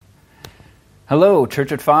Hello,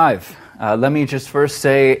 Church at Five. Let me just first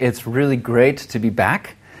say it's really great to be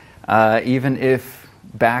back, even if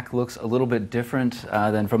back looks a little bit different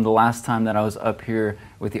than from the last time that I was up here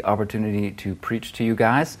with the opportunity to preach to you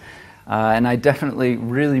guys. And I definitely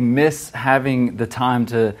really miss having the time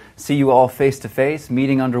to see you all face to face,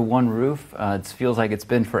 meeting under one roof. It feels like it's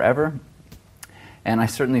been forever. And I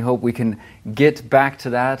certainly hope we can get back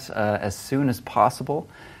to that as soon as possible.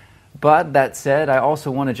 But that said, I also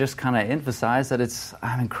want to just kind of emphasize that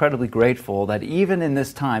I'm incredibly grateful that even in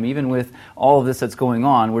this time, even with all of this that's going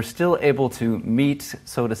on, we're still able to meet,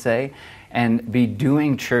 so to say, and be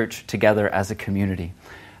doing church together as a community.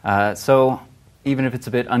 So even if it's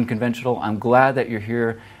a bit unconventional, I'm glad that you're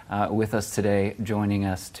here with us today, joining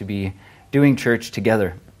us to be doing church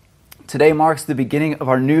together. Today marks the beginning of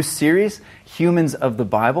our new series, Humans of the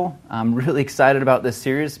Bible. I'm really excited about this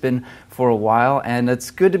series. It's been for a while, and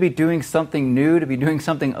it's good to be doing something new, to be doing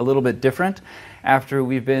something a little bit different after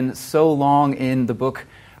we've been so long in the book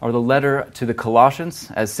or the letter to the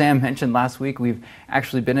Colossians. As Sam mentioned last week, we've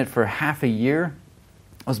actually been in it for half a year.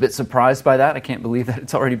 I was a bit surprised by that. I can't believe that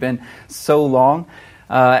it's already been so long.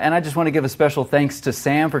 And I just want to give a special thanks to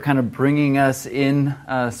Sam for kind of bringing us in,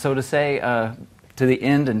 so to say, to the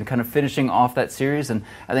end and kind of finishing off that series, and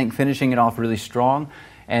I think finishing it off really strong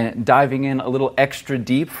and diving in a little extra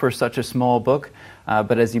deep for such a small book.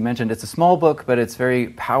 But as you mentioned, it's a small book, but it's very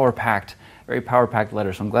power-packed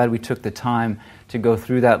letter. So I'm glad we took the time to go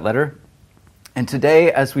through that letter. And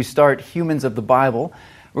today, as we start Humans of the Bible,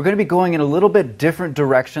 we're going to be going in a little bit different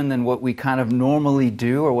direction than what we kind of normally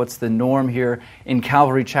do, or what's the norm here in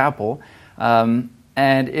Calvary Chapel.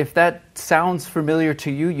 And if that sounds familiar to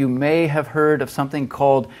you, you may have heard of something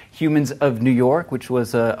called Humans of New York, which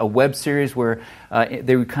was a web series where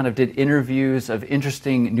they kind of did interviews of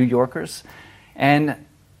interesting New Yorkers. And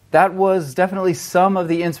that was definitely some of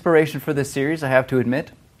the inspiration for this series, I have to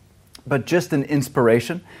admit, but just an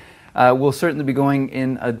inspiration. We'll certainly be going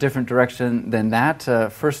in a different direction than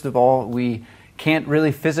that. First of all, we can't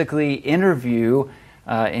really physically interview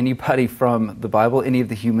anybody from the Bible, any of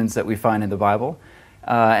the humans that we find in the Bible.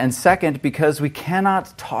 And second, because we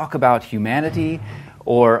cannot talk about humanity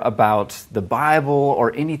or about the Bible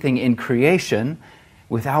or anything in creation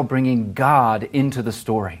without bringing God into the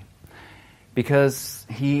story. Because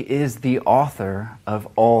He is the author of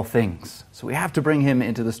all things. So we have to bring Him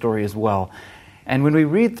into the story as well. And when we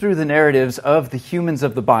read through the narratives of the humans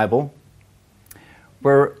of the Bible,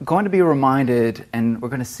 we're going to be reminded, and we're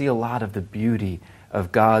going to see a lot of the beauty of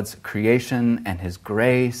God's creation and His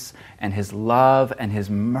grace and His love and His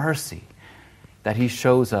mercy that He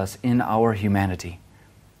shows us in our humanity.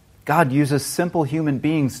 God uses simple human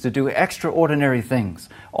beings to do extraordinary things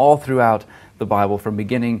all throughout the Bible from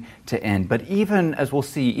beginning to end. But even, as we'll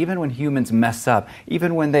see, even when humans mess up,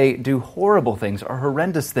 even when they do horrible things or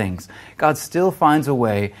horrendous things, God still finds a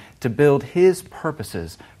way to build His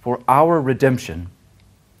purposes for our redemption,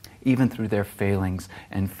 even through their failings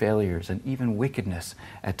and failures and even wickedness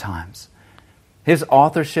at times. His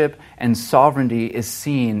authorship and sovereignty is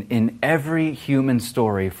seen in every human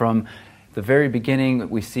story, from the very beginning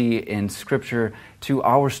that we see in Scripture to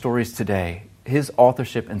our stories today. His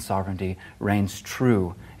authorship and sovereignty reigns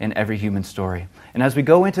true in every human story. And as we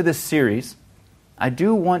go into this series, I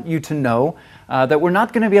do want you to know that we're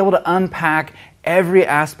not going to be able to unpack every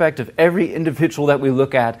aspect of every individual that we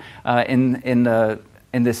look at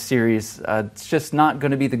in this series. It's just not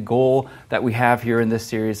going to be the goal that we have here in this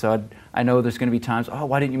series. So I know there's going to be times,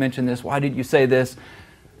 why didn't you mention this? Why didn't you say this?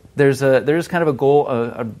 There's kind of a goal,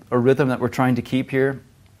 a rhythm that we're trying to keep here.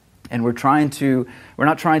 And we're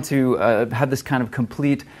not trying to have this kind of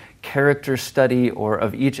complete character study or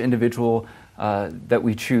of each individual that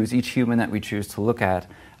we choose, each human that we choose to look at.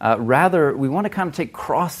 Rather, we want to kind of take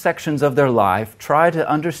cross-sections of their life, try to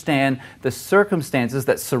understand the circumstances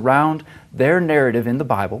that surround their narrative in the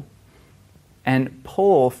Bible, and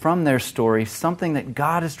pull from their story something that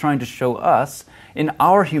God is trying to show us in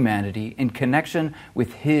our humanity in connection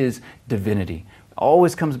with His divinity. It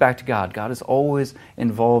always comes back to God. God is always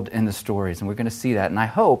involved in the stories, and we're going to see that. And I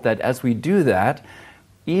hope that as we do that,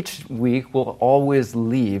 each week we'll always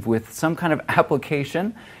leave with some kind of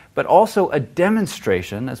application, but also a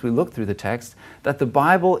demonstration, as we look through the text, that the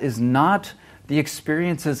Bible is not the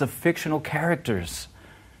experiences of fictional characters,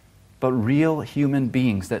 but real human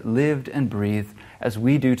beings that lived and breathed as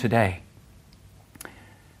we do today.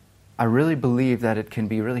 I really believe that it can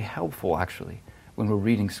be really helpful, actually, when we're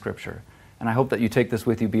reading Scripture. And I hope that you take this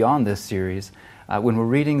with you beyond this series. When we're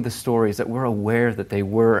reading the stories, that we're aware that they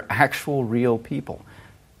were actual real people.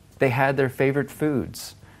 They had their favorite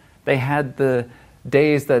foods. They had the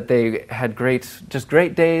days that they had just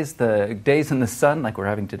great days, the days in the sun like we're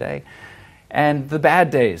having today, and the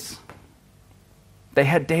bad days. They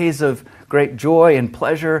had days of great joy and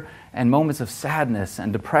pleasure and moments of sadness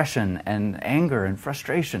and depression and anger and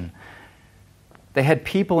frustration. They had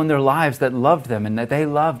people in their lives that loved them and that they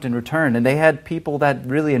loved in return, and they had people that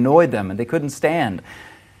really annoyed them and they couldn't stand.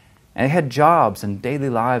 And they had jobs and daily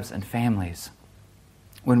lives and families.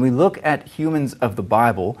 When we look at humans of the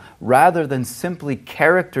Bible, rather than simply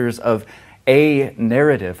characters of a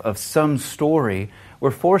narrative, of some story,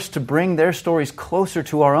 we're forced to bring their stories closer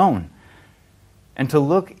to our own and to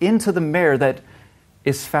look into the mirror that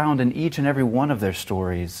is found in each and every one of their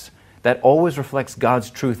stories that always reflects God's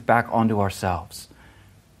truth back onto ourselves.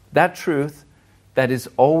 That truth that is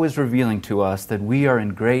always revealing to us that we are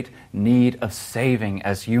in great need of saving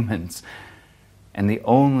as humans. And the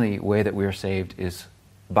only way that we are saved is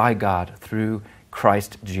by God through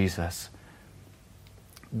Christ Jesus.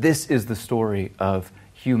 This is the story of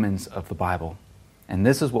humans of the Bible. And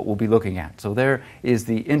this is what we'll be looking at. So there is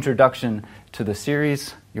the introduction to the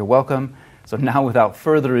series. You're welcome. So now, without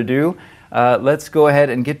further ado, let's go ahead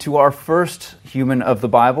and get to our first human of the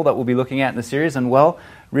Bible that we'll be looking at in the series. And well,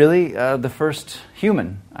 really, the first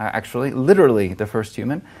human, actually, literally the first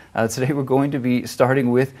human. Today we're going to be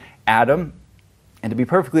starting with Adam. And to be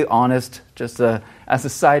perfectly honest, just as a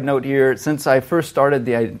side note here, since I first started,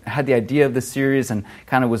 had the idea of this series and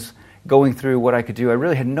kind of was going through what I could do, I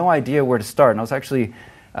really had no idea where to start. And I was actually,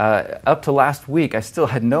 up to last week, I still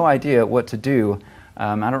had no idea what to do.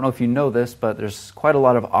 I don't know if you know this, but there's quite a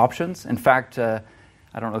lot of options. In fact, I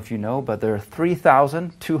don't know if you know, but there are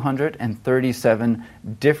 3,237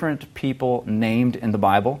 different people named in the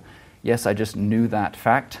Bible. Yes, I just knew that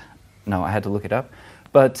fact. No, I had to look it up.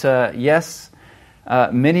 But yes,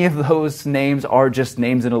 many of those names are just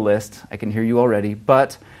names in a list. I can hear you already.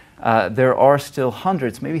 But there are still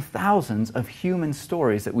hundreds, maybe thousands of human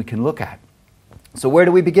stories that we can look at. So where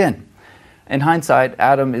do we begin? In hindsight,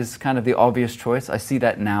 Adam is kind of the obvious choice. I see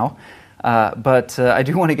that now. But I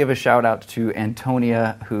do want to give a shout out to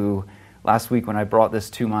Antonia, who last week when I brought this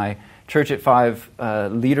to my Church at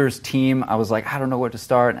 5 leaders team, I was like, I don't know where to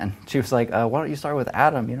start. And she was like, why don't you start with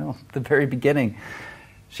Adam, the very beginning.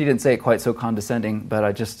 She didn't say it quite so condescending,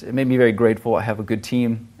 but it made me very grateful. I have a good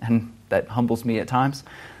team, and that humbles me at times.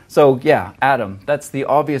 So yeah, Adam, that's the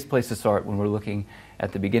obvious place to start when we're looking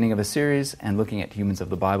at the beginning of a series and looking at humans of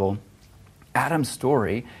the Bible. Adam's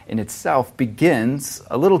story in itself begins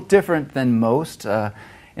a little different than most.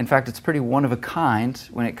 In fact, it's pretty one of a kind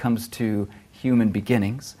when it comes to human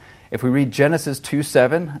beginnings. If we read Genesis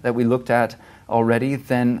 2:7 that we looked at already,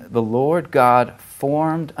 then the Lord God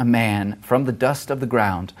formed a man from the dust of the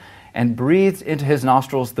ground and breathed into his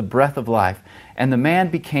nostrils the breath of life, and the man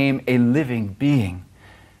became a living being.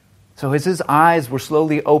 So as his eyes were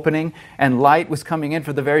slowly opening and light was coming in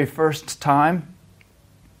for the very first time,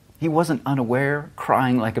 he wasn't unaware,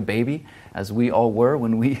 crying like a baby, as we all were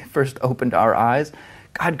when we first opened our eyes.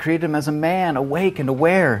 God created him as a man, awake and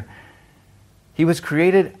aware. He was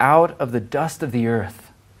created out of the dust of the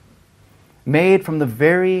earth, made from the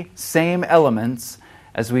very same elements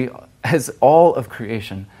as all of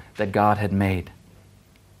creation that God had made.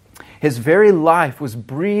 His very life was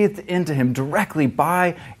breathed into him directly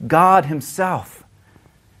by God himself.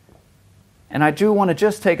 And I do want to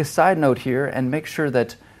just take a side note here and make sure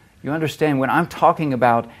that you understand when I'm talking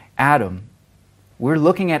about Adam, we're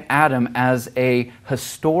looking at Adam as a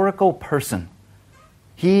historical person.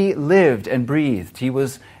 He lived and breathed. He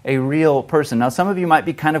was a real person. Now, some of you might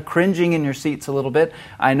be kind of cringing in your seats a little bit.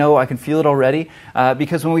 I know, I can feel it already.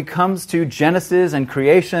 Because when it comes to Genesis and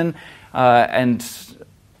creation, and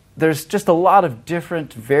there's just a lot of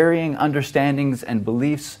different varying understandings and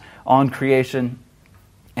beliefs on creation.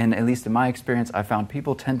 And at least in my experience, I found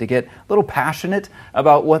people tend to get a little passionate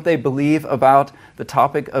about what they believe about the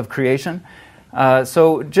topic of creation.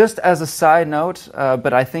 So just as a side note,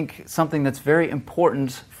 but I think something that's very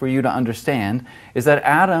important for you to understand is that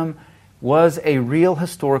Adam was a real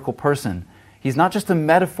historical person. He's not just a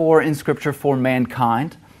metaphor in Scripture for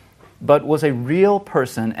mankind, but was a real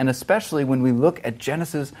person. And especially when we look at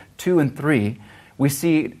Genesis 2 and 3, we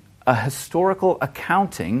see a historical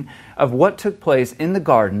accounting of what took place in the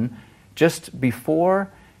garden just before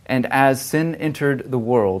and as sin entered the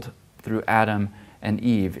world through Adam and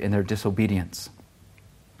Eve in their disobedience.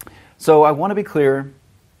 So I want to be clear,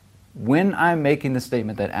 when I'm making the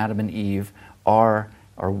statement that Adam and Eve are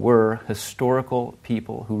or were historical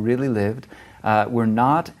people who really lived, we're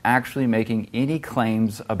not actually making any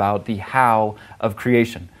claims about the how of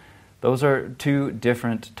creation. Those are two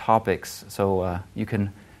different topics, so you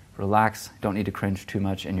can relax. Don't need to cringe too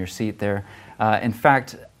much in your seat there. In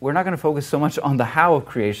fact, we're not going to focus so much on the how of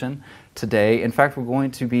creation today. In fact, we're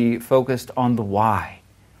going to be focused on the why.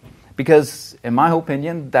 Because, in my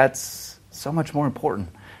opinion, that's so much more important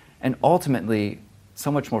and ultimately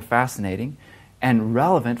so much more fascinating and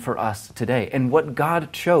relevant for us today, and what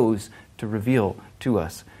God chose to reveal to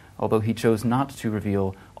us. Although He chose not to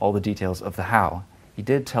reveal all the details of the how, He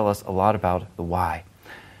did tell us a lot about the why.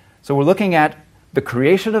 So we're looking at the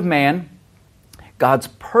creation of man, God's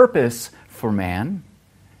purpose for man,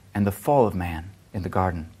 and the fall of man in the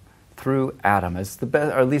garden through Adam. As the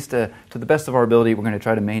best, or at least to the best of our ability, we're going to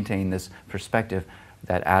try to maintain this perspective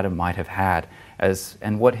that Adam might have had,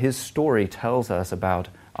 and what his story tells us about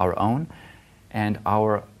our own and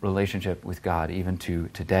our relationship with God, even to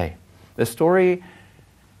today. The story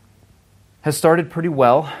has started pretty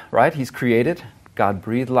well, right? He's created. God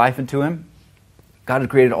breathed life into him. God had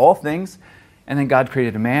created all things, and then God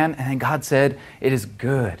created a man, and then God said, "It is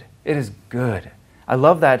good. It is good." I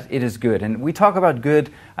love that it is good. And we talk about good,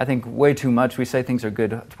 I think, way too much. We say things are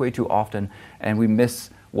good way too often, and we miss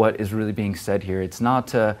what is really being said here. It's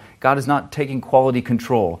not, God is not taking quality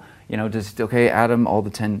control. Just, okay, Adam, all the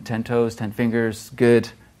 10 toes, 10 fingers, good,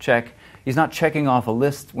 check. He's not checking off a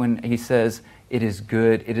list when He says it is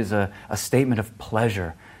good. It is a statement of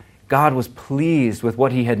pleasure. God was pleased with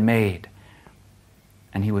what He had made,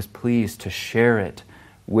 and He was pleased to share it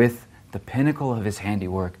with the pinnacle of His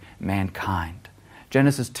handiwork, mankind.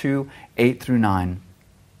 Genesis 2, 8 through 9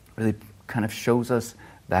 really kind of shows us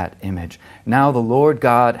that image. Now the Lord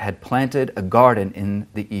God had planted a garden in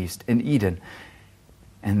the east, in Eden,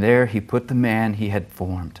 and there He put the man He had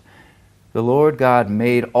formed. The Lord God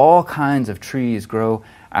made all kinds of trees grow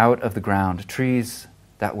out of the ground, trees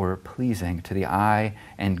that were pleasing to the eye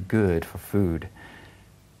and good for food.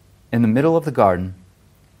 In the middle of the garden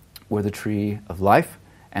were the tree of life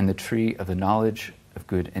and the tree of the knowledge of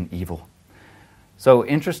good and evil. So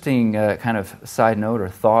interesting kind of side note or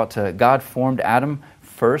thought, God formed Adam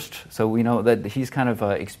first, so we know that he's kind of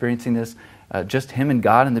experiencing this, just him and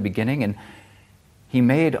God in the beginning, and He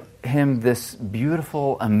made him this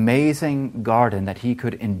beautiful, amazing garden that he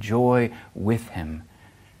could enjoy with him.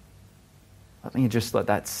 Let me just let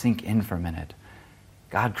that sink in for a minute.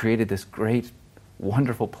 God created this great,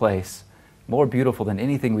 wonderful place, more beautiful than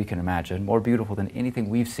anything we can imagine, more beautiful than anything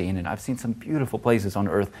we've seen, and I've seen some beautiful places on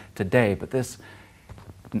earth today, but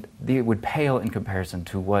it would pale in comparison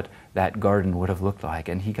to what that garden would have looked like,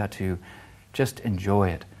 and he got to just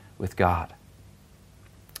enjoy it with God.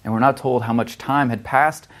 And we're not told how much time had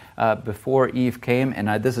passed before Eve came,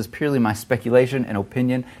 and this is purely my speculation and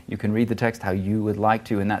opinion. You can read the text how you would like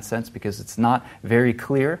to in that sense, because it's not very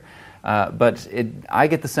clear. But I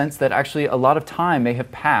get the sense that actually a lot of time may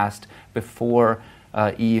have passed before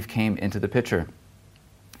Eve came into the picture.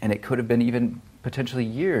 And it could have been even potentially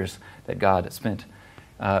years that God spent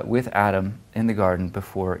with Adam in the garden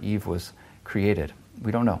before Eve was created.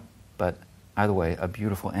 We don't know, but either way, a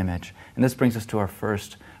beautiful image. And this brings us to our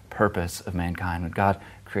first purpose of mankind. When God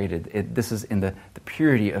created it, this is in the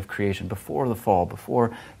purity of creation, before the fall,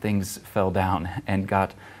 before things fell down and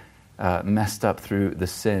got messed up through the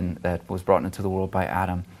sin that was brought into the world by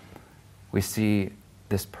Adam. We see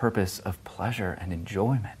this purpose of pleasure and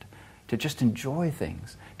enjoyment, to just enjoy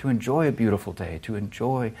things, to enjoy a beautiful day, to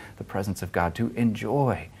enjoy the presence of God, to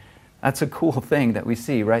enjoy. That's a cool thing that we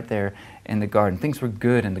see right there in the garden. Things were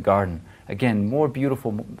good in the garden. Again, more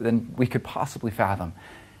beautiful than we could possibly fathom.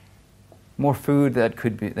 More food than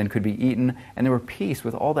could be eaten, and there were peace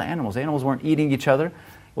with all the animals. The animals weren't eating each other. It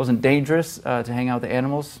wasn't dangerous to hang out with the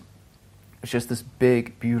animals. It's just this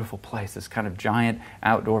big, beautiful place, this kind of giant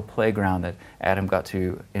outdoor playground that Adam got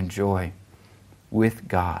to enjoy with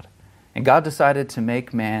God. And God decided to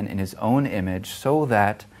make man in His own image so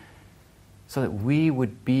that we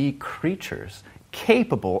would be creatures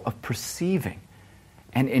capable of perceiving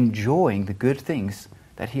and enjoying the good things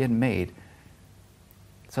that He had made,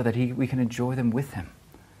 so that we can enjoy them with Him.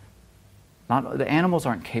 The animals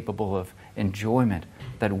aren't capable of enjoyment,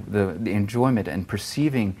 that the enjoyment and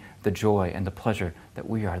perceiving the joy and the pleasure that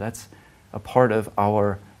we are. That's a part of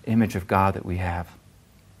our image of God that we have.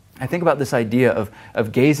 I think about this idea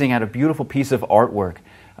of gazing at a beautiful piece of artwork.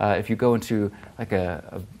 If you go into like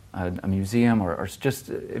a museum, or just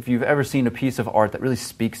if you've ever seen a piece of art that really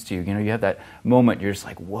speaks to you, you have that moment, you're just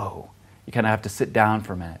like, whoa. You kind of have to sit down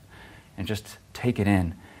for a minute and just take it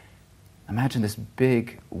in. Imagine this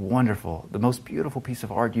big, wonderful, the most beautiful piece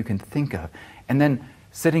of art you can think of. And then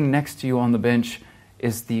sitting next to you on the bench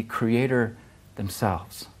is the creator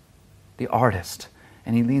themselves, the artist.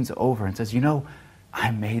 And he leans over and says,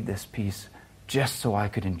 I made this piece just so I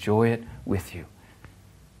could enjoy it with you.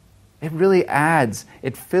 It really adds,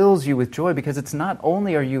 it fills you with joy, because it's not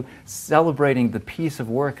only are you celebrating the piece of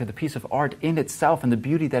work or the piece of art in itself and the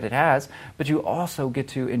beauty that it has, but you also get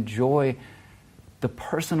to enjoy the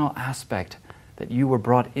personal aspect that you were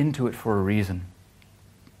brought into it for a reason.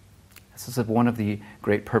 This is one of the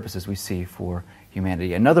great purposes we see for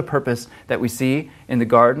humanity. Another purpose that we see in the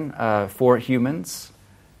garden for humans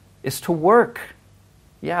is to work.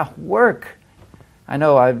 Yeah, work. I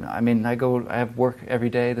know, I have work every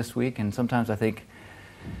day this week, and sometimes I think,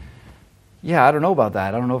 yeah, I don't know about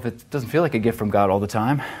that. I don't know if it doesn't feel like a gift from God all the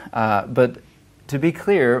time. But to be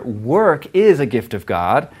clear, work is a gift of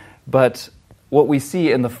God, but what we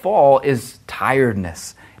see in the fall is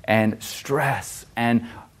tiredness and stress and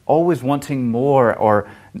always wanting more, or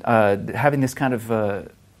having this kind of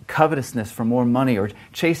covetousness for more money, or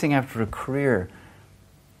chasing after a career.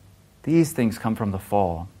 These things come from the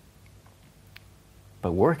fall.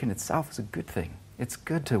 But work in itself is a good thing. It's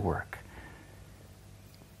good to work.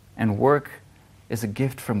 And work is a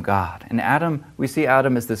gift from God. And Adam, we see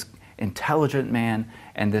Adam as this intelligent man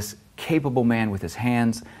and this capable man with his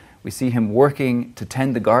hands. We see him working to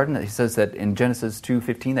tend the garden. He says that in Genesis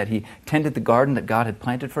 2:15 that he tended the garden that God had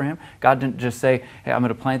planted for him. God didn't just say, hey, I'm going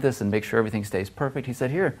to plant this and make sure everything stays perfect. He said,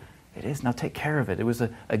 here, it is, now take care of it. It was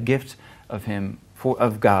a gift of him,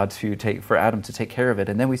 of God, for Adam to take care of it.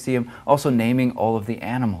 And then we see him also naming all of the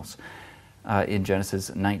animals in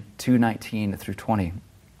Genesis 2:19 through 20.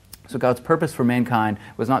 So God's purpose for mankind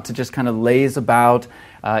was not to just kind of laze about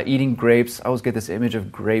eating grapes. I always get this image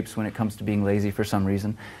of grapes when it comes to being lazy for some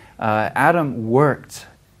reason. Adam worked,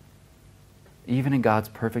 even in God's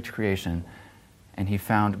perfect creation, and he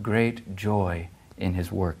found great joy in his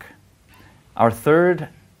work. Our third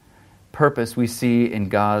purpose we see in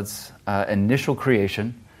God's initial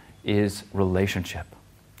creation is relationship.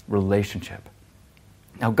 Relationship.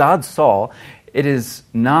 Now, God saw, it is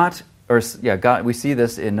not, God, we see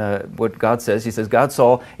this in what God says. He says, God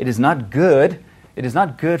saw, it is not good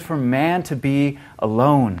for man to be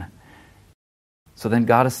alone. So then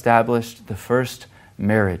God established the first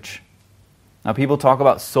marriage. Now, people talk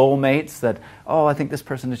about soulmates, that, I think this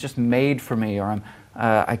person is just made for me, or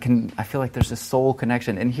I feel like there's a soul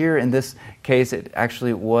connection. And here in this case, it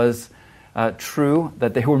actually was true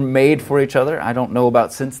that they were made for each other. I don't know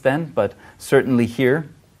about since then, but certainly here.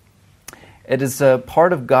 It is a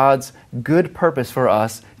part of God's good purpose for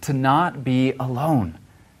us to not be alone.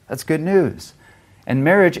 That's good news. And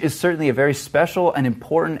marriage is certainly a very special and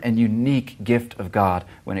important and unique gift of God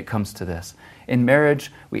when it comes to this. In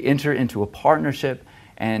marriage, we enter into a partnership,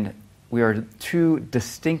 and we are two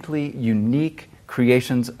distinctly unique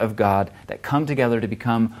creations of God that come together to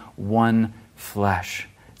become one flesh.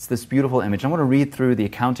 It's this beautiful image. I want to read through the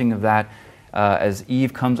accounting of that as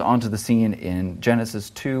Eve comes onto the scene in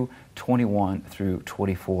Genesis 2:21 through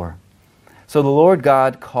 24. So the Lord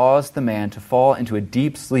God caused the man to fall into a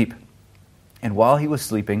deep sleep, and while he was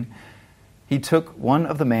sleeping, he took one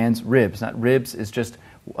of the man's ribs. Now, ribs is just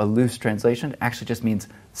a loose translation. It actually just means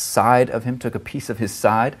side of him, took a piece of his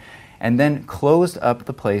side, and then closed up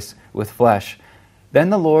the place with flesh.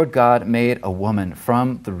 Then the Lord God made a woman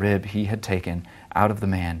from the rib he had taken out of the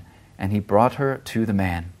man, and he brought her to the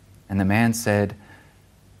man. And the man said,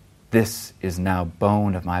 "This is now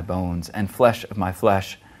bone of my bones and flesh of my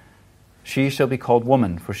flesh. She shall be called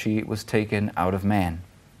woman, for she was taken out of man."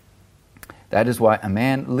 That is why a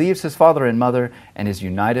man leaves his father and mother and is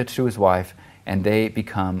united to his wife, and they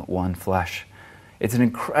become one flesh. It's an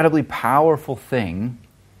incredibly powerful thing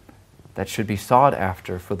that should be sought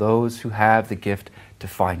after for those who have the gift to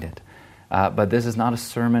find it. But this is not a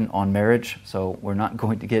sermon on marriage, so we're not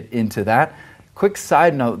going to get into that. Quick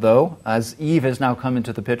side note, though, as Eve has now come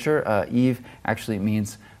into the picture, Eve actually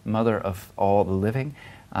means mother of all the living.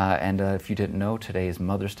 And if you didn't know, today is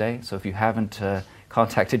Mother's Day. So if you haven't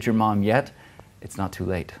contacted your mom yet, it's not too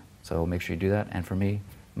late. So make sure you do that. And for me,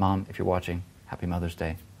 Mom, if you're watching, happy Mother's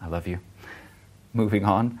Day. I love you. Moving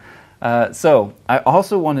on. So I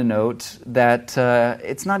also want to note that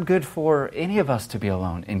it's not good for any of us to be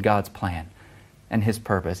alone in God's plan and His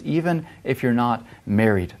purpose, even if you're not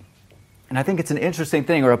married. And I think it's an interesting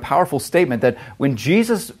thing, or a powerful statement, that when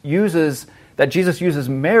Jesus uses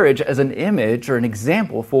marriage as an image or an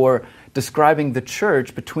example for describing the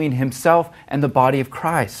church between Himself and the body of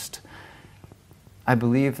Christ. I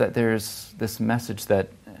believe that there's this message that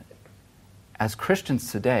as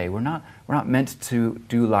Christians today, we're not meant to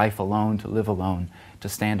do life alone, to live alone, to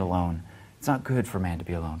stand alone. It's not good for man to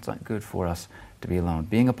be alone. It's not good for us to be alone.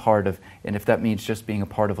 Being a part of, and if that means just being a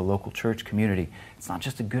part of a local church community, it's not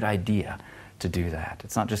just a good idea to do that.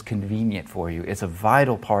 It's not just convenient for you. It's a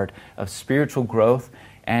vital part of spiritual growth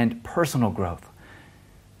and personal growth.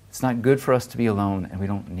 It's not good for us to be alone, and we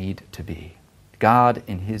don't need to be. God,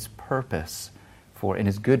 in His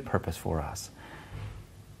good purpose for us,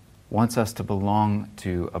 wants us to belong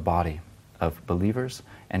to a body of believers,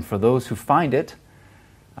 and for those who find it,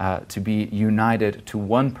 to be united to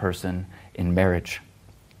one person in marriage.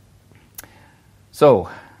 So,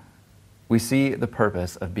 we see the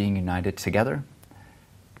purpose of being united together,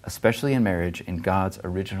 especially in marriage, in God's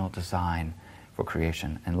original design for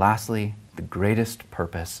creation. And lastly, the greatest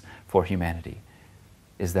purpose for humanity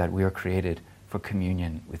is that we are created for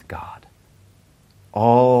communion with God.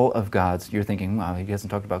 All of God's, you're thinking, wow, he hasn't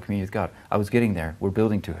talked about communion with God. I was getting there. We're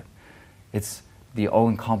building to it. It's the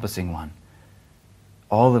all-encompassing one.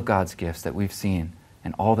 All of God's gifts that we've seen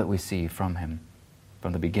and all that we see from Him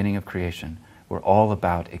from the beginning of creation, we're all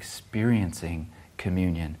about experiencing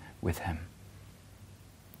communion with Him.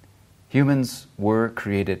 Humans were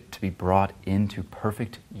created to be brought into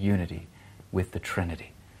perfect unity with the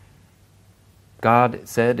Trinity. God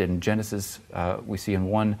said in Genesis, we see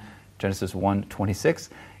in Genesis 1:26,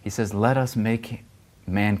 He says, "Let us make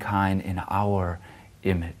mankind in our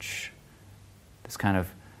image." This kind of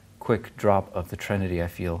quick drop of the Trinity, I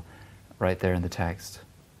feel, right there in the text.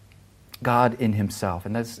 God in Himself,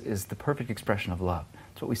 and that is the perfect expression of love.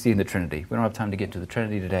 That's what we see in the Trinity. We don't have time to get into the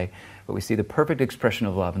Trinity today, but we see the perfect expression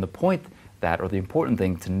of love. And the point that, or the important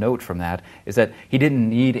thing to note from that, is that He didn't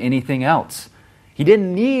need anything else. He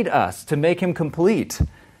didn't need us to make Him complete.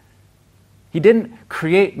 He didn't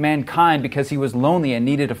create mankind because He was lonely and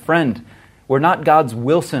needed a friend. We're not God's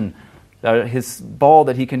Wilson, his ball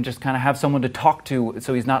that He can just kind of have someone to talk to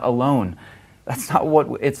so He's not alone. That's not what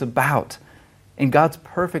it's about. In God's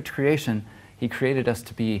perfect creation, He created us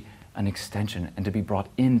to be an extension and to be brought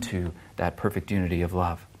into that perfect unity of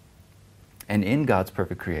love. And in God's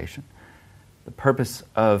perfect creation, the purpose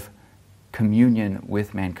of communion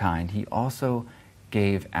with mankind, He also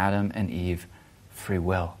gave Adam and Eve free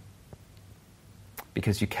will.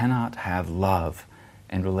 Because you cannot have love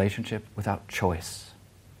and relationship without choice.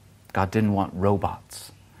 God didn't want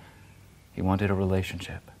robots. He wanted a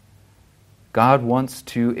relationship. God wants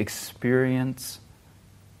to experience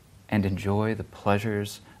and enjoy the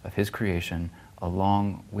pleasures of His creation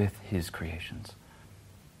along with His creations.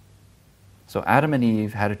 So Adam and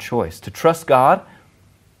Eve had a choice to trust God,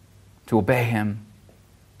 to obey Him,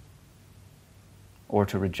 or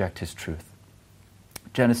to reject His truth.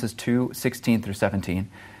 Genesis 2:16 through 17.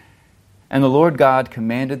 "And the Lord God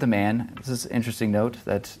commanded the man," this is an interesting note,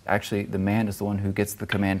 that actually the man is the one who gets the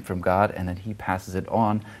command from God, and then he passes it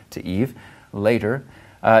on to Eve later.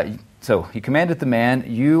 So He commanded the man,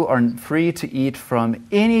 "You are free to eat from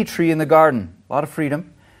any tree in the garden," a lot of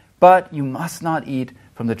freedom, "but you must not eat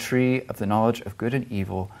from the tree of the knowledge of good and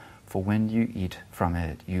evil, for when you eat from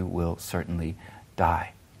it, you will certainly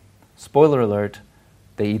die." Spoiler alert,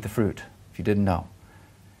 they eat the fruit, if you didn't know.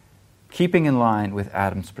 Keeping in line with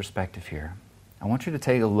Adam's perspective here, I want you to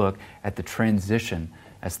take a look at the transition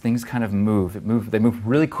as things kind of move. They move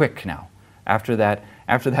really quick now. After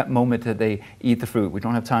that moment that they eat the fruit, we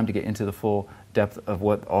don't have time to get into the full depth of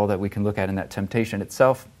all that we can look at in that temptation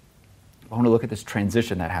itself. I want to look at this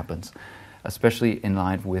transition that happens, especially in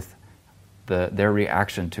line with their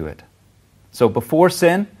reaction to it. So before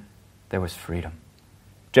sin, there was freedom.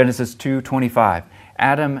 Genesis 2:25,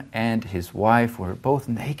 Adam and his wife were both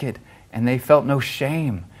naked, and they felt no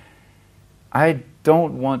shame. I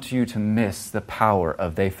don't want you to miss the power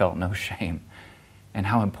of "they felt no shame," and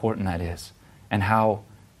how important that is, and how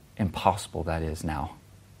impossible that is now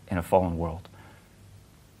in a fallen world.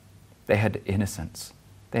 They had innocence.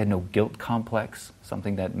 They had no guilt complex,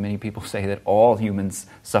 something that many people say that all humans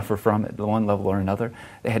suffer from at one level or another.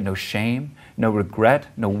 They had no shame, no regret,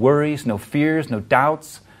 no worries, no fears, no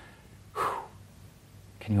doubts. Whew.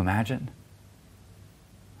 Can you imagine?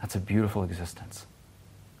 That's a beautiful existence.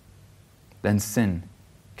 Then sin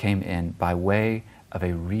came in by way of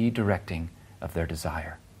a redirecting of their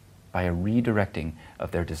desire. Adam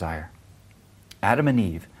and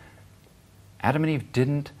Eve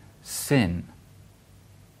didn't sin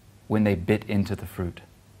when they bit into the fruit.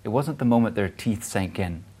 It wasn't the moment their teeth sank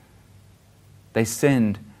in. They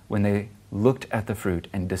sinned when they looked at the fruit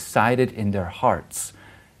and decided in their hearts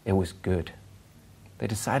it was good. They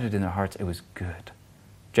decided in their hearts it was good.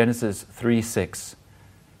 Genesis 3:6.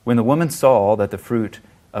 When the woman saw that the fruit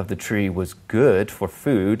of the tree was good for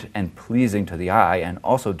food and pleasing to the eye and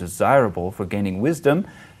also desirable for gaining wisdom,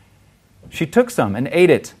 she took some and ate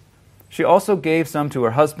it. She also gave some to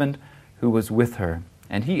her husband who was with her,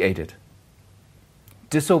 and he ate it.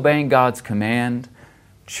 Disobeying God's command,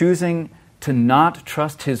 choosing to not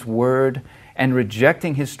trust His word, and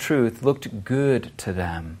rejecting His truth looked good to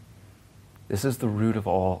them. This is the root of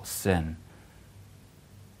all sin.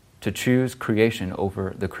 To choose creation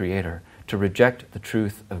over the Creator, to reject the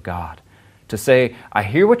truth of God, to say, I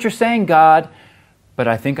hear what you're saying, God, but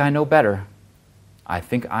I think I know better. I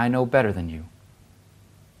think I know better than you.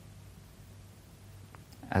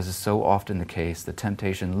 As is so often the case, the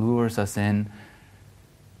temptation lures us in,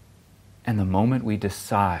 and the moment we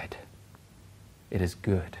decide it is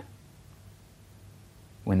good,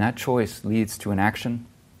 when that choice leads to an action,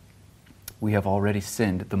 we have already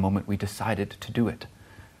sinned the moment we decided to do it.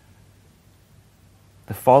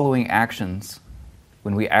 The following actions,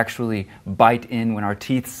 when we actually bite in, when our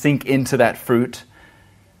teeth sink into that fruit,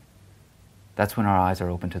 that's when our eyes are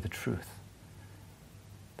open to the truth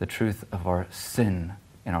of our sin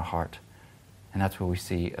in our heart. And that's where we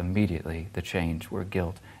see immediately the change, where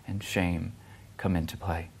guilt and shame come into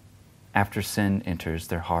play. After sin enters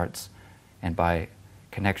their hearts, and by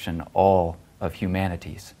connection all of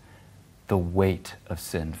humanity's, the weight of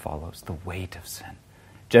sin follows, the weight of sin.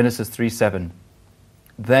 Genesis 3:7,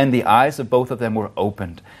 then the eyes of both of them were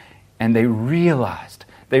opened, and they realized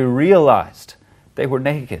they were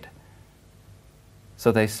naked.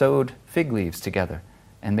 So they sewed fig leaves together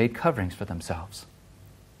and made coverings for themselves.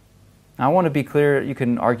 Now, I want to be clear. You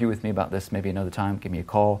can argue with me about this maybe another time. Give me a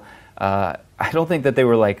call. I don't think that they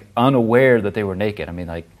were unaware that they were naked. I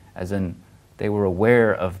mean, as in they were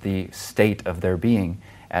aware of the state of their being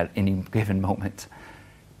at any given moment.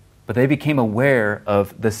 But they became aware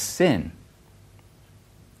of the sin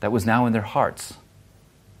that was now in their hearts.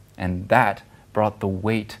 And that brought the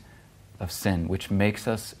weight of sin, which makes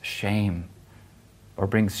us shame, or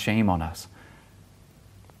brings shame on us.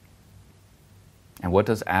 And what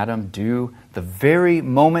does Adam do? The very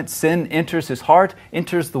moment sin enters his heart,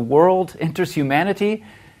 enters the world, enters humanity,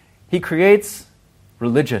 he creates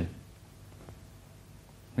religion.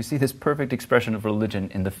 We see this perfect expression of religion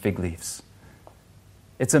in the fig leaves.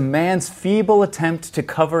 It's a man's feeble attempt to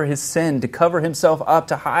cover his sin, to cover himself up,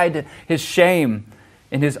 to hide his shame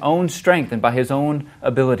in his own strength and by his own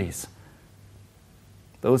abilities.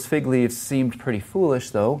 Those fig leaves seemed pretty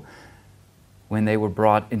foolish, though, when they were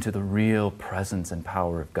brought into the real presence and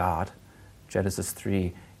power of God. Genesis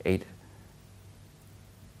 3:8.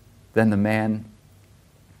 Then the man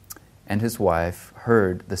and his wife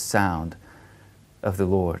heard the sound of the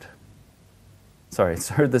Lord.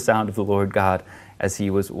 Heard the sound of the Lord God as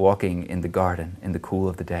he was walking in the garden in the cool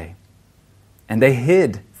of the day. And they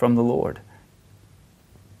hid from the Lord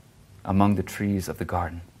among the trees of the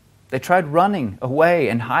garden. They tried running away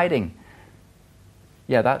and hiding.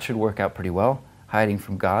 Yeah, that should work out pretty well, hiding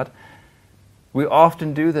from God. We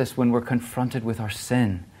often do this when we're confronted with our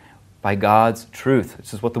sin by God's truth.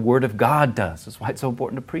 This is what the Word of God does. This is why it's so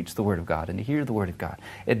important to preach the Word of God and to hear the Word of God.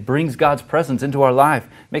 It brings God's presence into our life,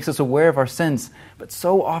 makes us aware of our sins. But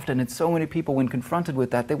so often, and so many people, when confronted with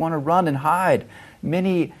that, they want to run and hide.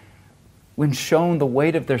 Many, when shown the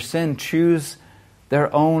weight of their sin, choose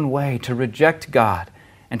their own way to reject God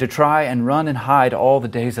and to try and run and hide all the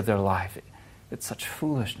days of their life. It's such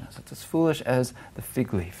foolishness. It's as foolish as the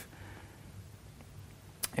fig leaf.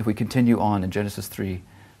 If we continue on in Genesis 3,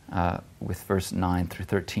 with verse 9 through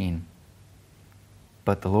 13.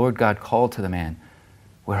 But the Lord God called to the man,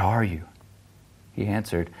 "Where are you?" He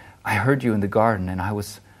answered, "I heard you in the garden, and I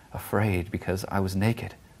was afraid because I was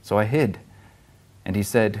naked, so I hid." And he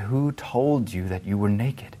said, "Who told you that you were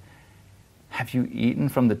naked? Have you eaten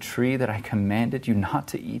from the tree that I commanded you not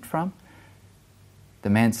to eat from?" The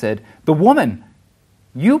man said, "The woman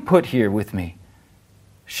you put here with me,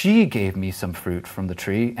 she gave me some fruit from the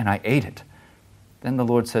tree, and I ate it." Then the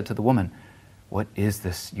Lord said to the woman, "What is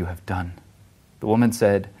this you have done?" The woman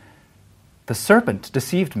said, "The serpent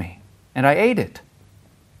deceived me, and I ate it."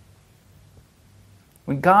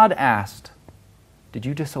 When God asked, "Did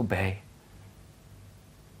you disobey?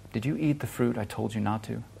 Did you eat the fruit I told you not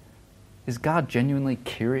to?" Is God genuinely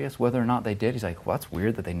curious whether or not they did? He's like, "Well, that's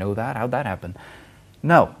weird that they know that. How'd that happen?"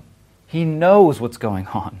 No. He knows what's going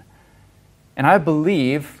on. And I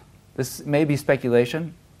believe, this may be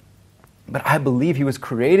speculation, but I believe he was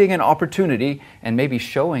creating an opportunity and maybe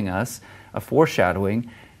showing us a foreshadowing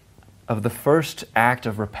of the first act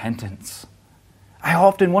of repentance. I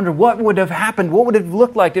often wonder what would have happened, what would it have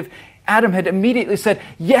looked like if Adam had immediately said,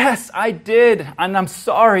 "Yes, I did, and I'm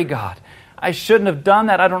sorry, God. I shouldn't have done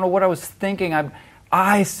that. I don't know what I was thinking.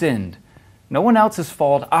 I sinned. No one else's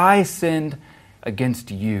fault. I sinned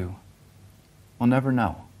against you." We'll never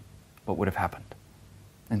know what would have happened.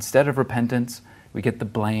 Instead of repentance, we get the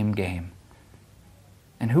blame game.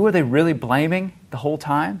 And who are they really blaming the whole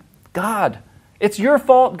time? God. It's your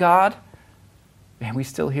fault, God. And we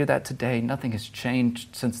still hear that today. Nothing has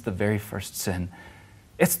changed since the very first sin.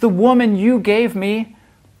 It's the woman you gave me.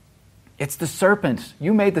 It's the serpent.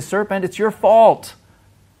 You made the serpent. It's your fault.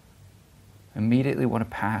 Immediately want to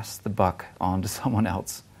pass the buck on to someone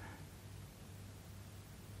else.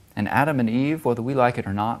 And Adam and Eve, whether we like it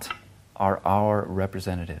or not, are our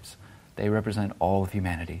representatives. They represent all of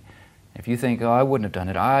humanity. If you think, I wouldn't have done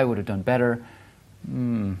it, I would have done better,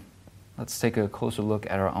 let's take a closer look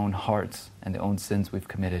at our own hearts and the own sins we've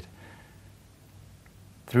committed.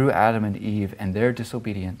 Through Adam and Eve and their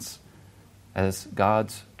disobedience as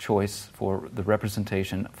God's choice for the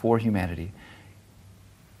representation for humanity,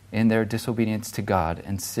 in their disobedience to God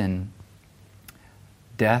and sin,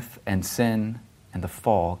 death and sin and the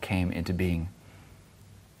fall came into being.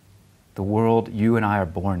 The world you and I are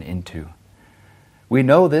born into. We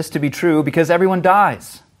know this to be true because everyone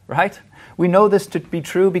dies, right? We know this to be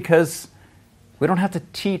true because we don't have to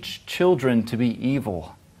teach children to be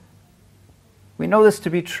evil. We know this to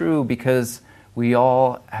be true because we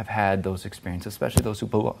all have had those experiences, especially those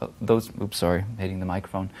of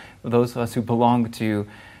us who belong to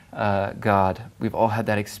God. We've all had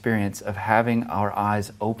that experience of having our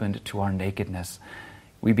eyes opened to our nakedness.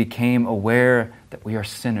 We became aware that we are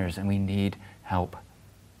sinners and we need help.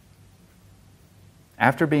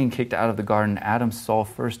 After being kicked out of the garden, Adam saw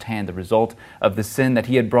firsthand the result of the sin that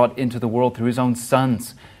he had brought into the world through his own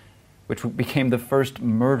sons, which became the first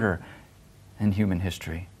murder in human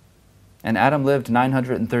history. And Adam lived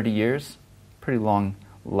 930 years, pretty long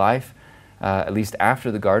life, at least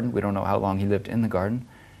after the garden. We don't know how long he lived in the garden.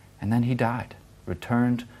 And then he died,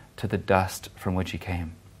 returned to the dust from which he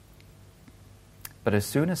came. But as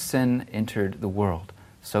soon as sin entered the world,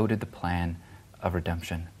 so did the plan of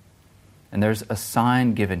redemption. And there's a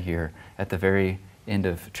sign given here at the very end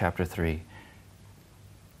of chapter 3.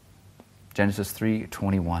 Genesis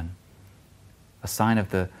 3:21. A sign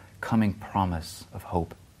of the coming promise of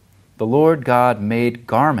hope. The Lord God made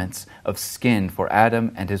garments of skin for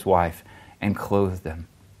Adam and his wife and clothed them.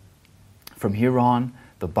 From here on,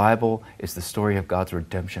 the Bible is the story of God's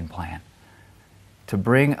redemption plan to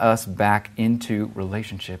bring us back into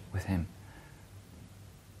relationship with Him.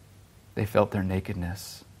 They felt their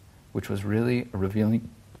nakedness, which was really a revealing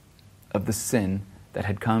of the sin that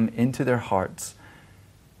had come into their hearts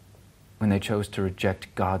when they chose to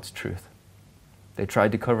reject God's truth. They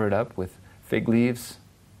tried to cover it up with fig leaves,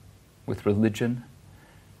 with religion,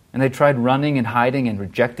 and they tried running and hiding and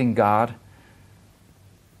rejecting God.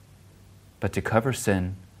 But to cover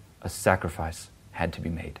sin, a sacrifice had to be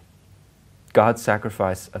made. God's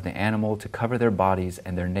sacrifice of the animal to cover their bodies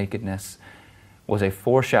and their nakedness was a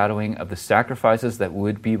foreshadowing of the sacrifices that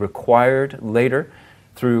would be required later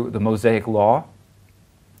through the Mosaic law,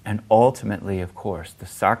 and ultimately, of course, the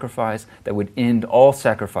sacrifice that would end all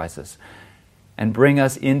sacrifices and bring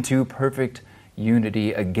us into perfect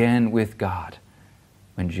unity again with God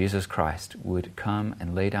when Jesus Christ would come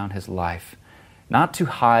and lay down His life, not to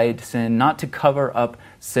hide sin, not to cover up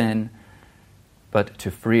sin, but to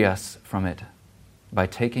free us from it by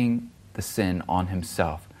taking the sin on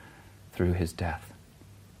Himself through His death.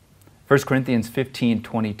 1 Corinthians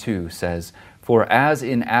 15:22 says, "For as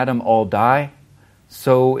in Adam all die,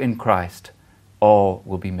 so in Christ all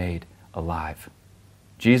will be made alive."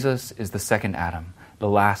 Jesus is the second Adam, the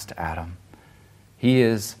last Adam. He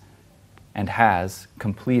is and has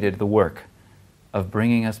completed the work of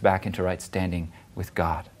bringing us back into right standing with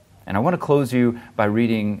God. And I want to close you by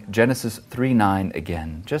reading Genesis 3:9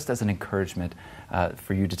 again, just as an encouragement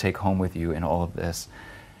for you to take home with you in all of this.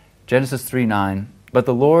 Genesis 3:9, "But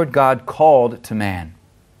the Lord God called to man,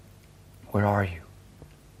 'Where are you?'"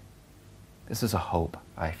 This is a hope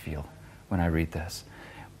I feel when I read this.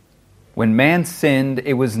 When man sinned,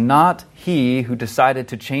 it was not he who decided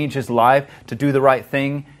to change his life, to do the right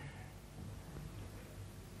thing.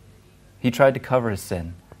 He tried to cover his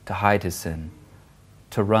sin, to hide his sin,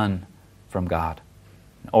 to run from God.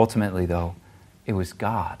 Ultimately, though, it was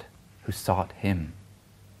God who sought him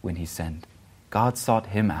when he sinned. God sought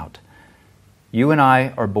him out. You and I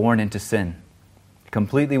are born into sin,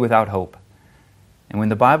 completely without hope. And when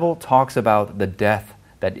the Bible talks about the death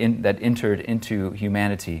that entered into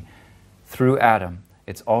humanity through Adam,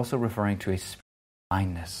 it's also referring to a spiritual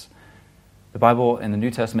blindness. The Bible in the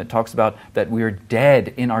New Testament talks about that we are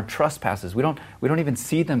dead in our trespasses. We don't even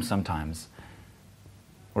see them sometimes.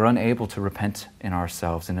 We're unable to repent in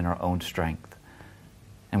ourselves and in our own strength.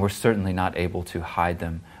 And we're certainly not able to hide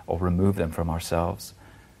them or remove them from ourselves.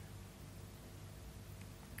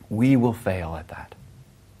 We will fail at that,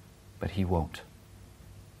 but He won't.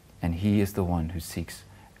 And He is the one who seeks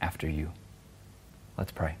after you.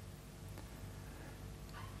 Let's pray.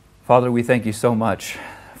 Father, we thank You so much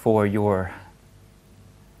for Your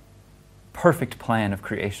perfect plan of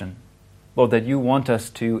creation. Lord, that you want us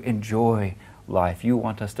to enjoy life. You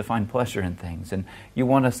want us to find pleasure in things, and you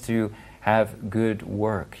want us to have good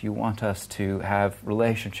work. You want us to have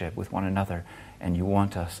relationship with one another, and you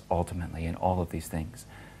want us ultimately in all of these things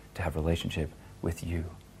to have relationship with you.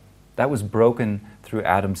 That was broken through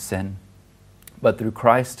Adam's sin, but through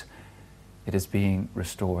Christ it is being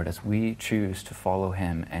restored as we choose to follow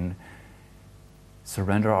him and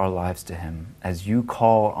surrender our lives to him as you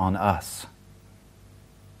call on us.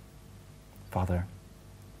 Father,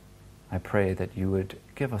 I pray that you would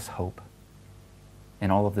give us hope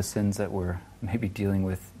in all of the sins that we're maybe dealing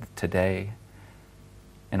with today,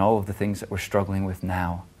 and all of the things that we're struggling with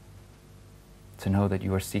now, to know that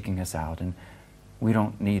you are seeking us out, and we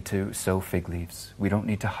don't need to sow fig leaves. We don't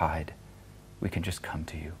need to hide. We can just come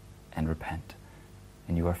to you and repent,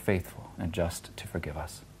 and you are faithful and just to forgive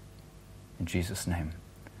us. In Jesus' name,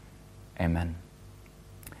 amen.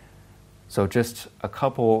 So just a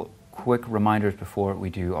couple quick reminders before we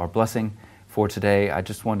do our blessing for today. I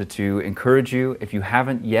just wanted to encourage you, if you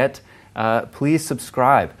haven't yet, please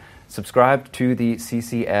subscribe. Subscribe to the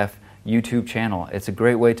CCF YouTube channel. It's a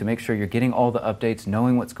great way to make sure you're getting all the updates,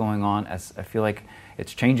 knowing what's going on, as I feel like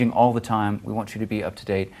it's changing all the time. We want you to be up to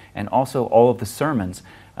date, and also all of the sermons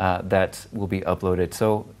that will be uploaded.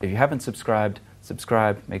 So if you haven't subscribed,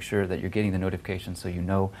 subscribe. Make sure that you're getting the notifications so you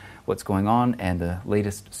know what's going on and the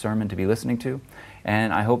latest sermon to be listening to.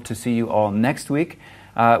 And I hope to see you all next week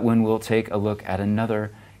when we'll take a look at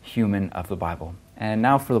another human of the Bible. And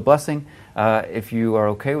now for the blessing, if you are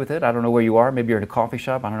okay with it. I don't know where you are. Maybe you're in a coffee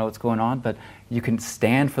shop. I don't know what's going on, but you can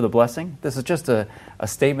stand for the blessing. This is just a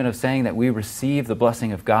statement of saying that we receive the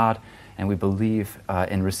blessing of God, and we believe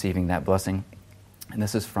in receiving that blessing. And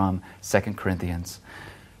this is from 2 Corinthians.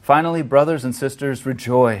 Finally, brothers and sisters,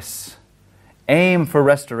 rejoice. Aim for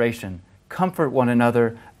restoration. Comfort one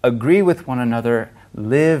another. Agree with one another.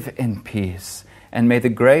 Live in peace. And may the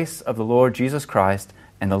grace of the Lord Jesus Christ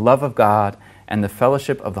and the love of God and the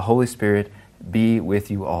fellowship of the Holy Spirit be with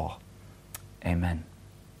you all. Amen.